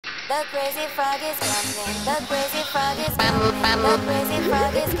The crazy frog is coming. The crazy frog is coming. The crazy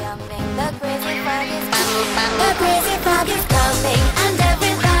frog is coming. The crazy frog is coming. The crazy frog is coming, and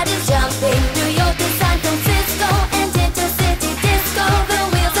everybody's jumping.